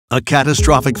A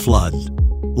catastrophic flood.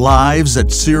 Lives at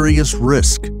serious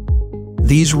risk.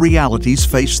 These realities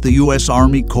faced the U.S.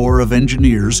 Army Corps of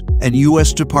Engineers and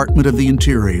U.S. Department of the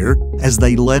Interior as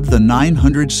they led the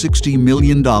 $960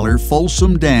 million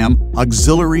Folsom Dam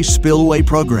Auxiliary Spillway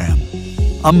Program,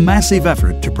 a massive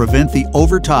effort to prevent the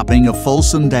overtopping of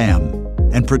Folsom Dam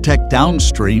and protect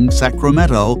downstream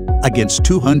Sacramento against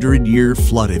 200-year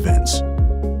flood events.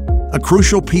 A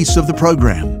crucial piece of the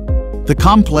program, the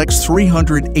complex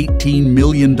 $318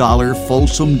 million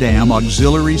Folsom Dam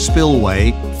Auxiliary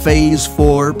Spillway Phase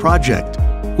 4 project,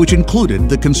 which included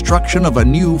the construction of a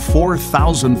new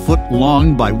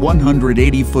 4,000-foot-long by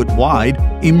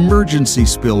 180-foot-wide emergency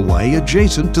spillway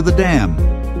adjacent to the dam.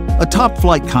 A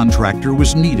top-flight contractor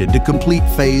was needed to complete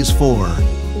Phase 4.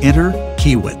 Enter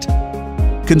Kiewit.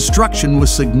 Construction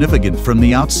was significant from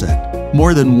the outset.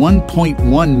 More than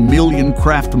 1.1 million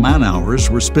craft man-hours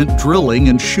were spent drilling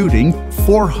and shooting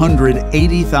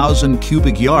 480,000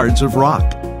 cubic yards of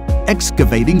rock,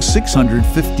 excavating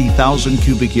 650,000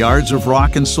 cubic yards of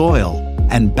rock and soil,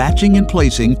 and batching and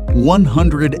placing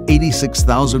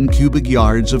 186,000 cubic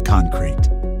yards of concrete.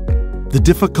 The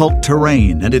difficult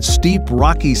terrain and its steep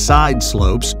rocky side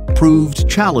slopes proved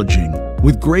challenging,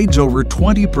 with grades over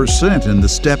 20% in the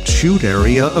stepped chute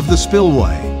area of the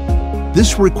spillway.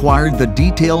 This required the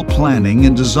detailed planning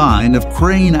and design of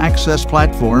crane access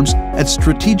platforms at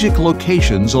strategic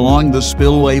locations along the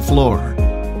spillway floor.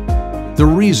 The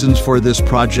reasons for this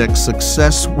project's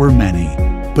success were many,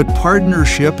 but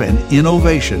partnership and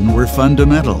innovation were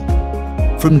fundamental.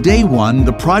 From day one,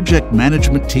 the project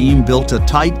management team built a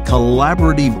tight,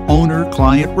 collaborative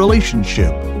owner-client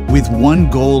relationship with one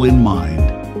goal in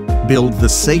mind: build the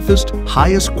safest,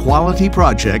 highest quality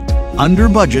project under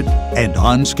budget and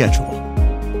on schedule.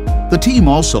 The team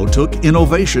also took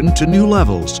innovation to new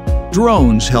levels.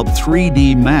 Drones helped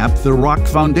 3D map the rock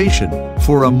foundation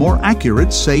for a more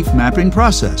accurate, safe mapping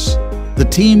process. The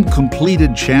team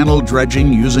completed channel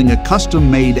dredging using a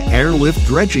custom-made airlift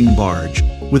dredging barge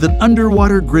with an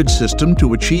underwater grid system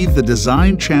to achieve the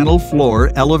designed channel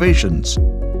floor elevations.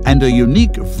 And a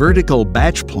unique vertical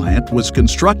batch plant was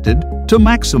constructed to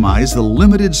maximize the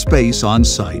limited space on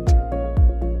site.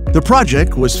 The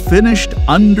project was finished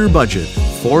under budget,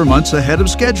 4 months ahead of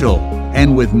schedule,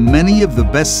 and with many of the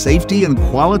best safety and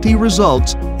quality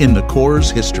results in the Corps'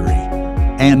 history.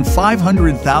 And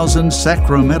 500,000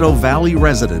 Sacramento Valley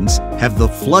residents have the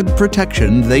flood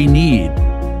protection they need.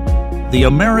 The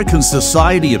American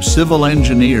Society of Civil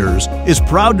Engineers is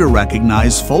proud to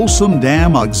recognize Folsom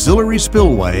Dam Auxiliary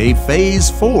Spillway Phase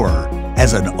 4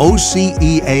 as an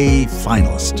OCEA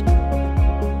finalist.